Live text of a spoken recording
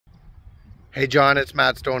Hey John, it's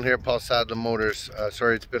Matt Stone here, Paul Sadler Motors.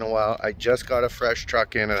 Sorry it's been a while. I just got a fresh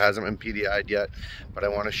truck in. It hasn't been PDI'd yet, but I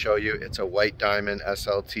want to show you. It's a white diamond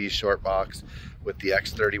SLT short box with the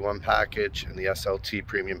X31 package and the SLT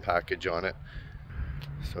premium package on it.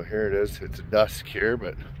 So here it is. It's dusk here,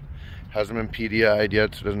 but hasn't been PDI'd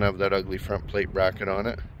yet, so it doesn't have that ugly front plate bracket on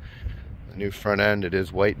it. The new front end, it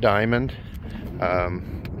is white diamond.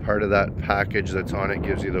 Part of that package that's on it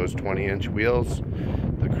gives you those 20-inch wheels,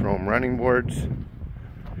 the chrome running boards.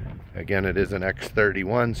 Again, it is an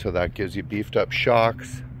X31, so that gives you beefed up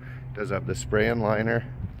shocks. It does have the spray-in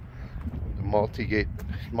liner, the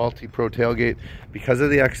multi-pro tailgate. Because of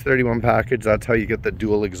the X31 package, that's how you get the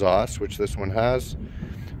dual exhaust, which this one has.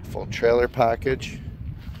 Full trailer package.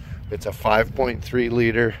 It's a 5.3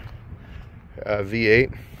 liter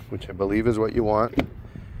V8, which I believe is what you want.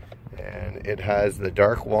 And it has the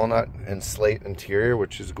dark walnut and slate interior,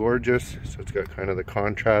 which is gorgeous. So it's got kind of the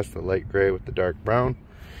contrast, the light gray with the dark brown.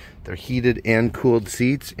 They're heated and cooled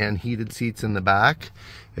seats, and heated seats in the back.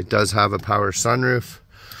 It does have a power sunroof,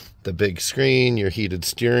 the big screen, your heated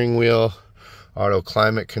steering wheel, auto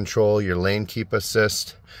climate control, your lane keep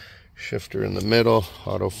assist, shifter in the middle,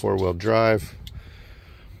 auto 4-wheel drive.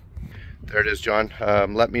 There it is, John.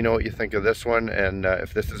 Let me know what you think of this one, and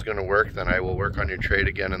if this is going to work, then I will work on your trade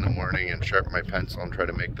again in the morning and sharpen my pencil and try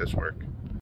to make this work.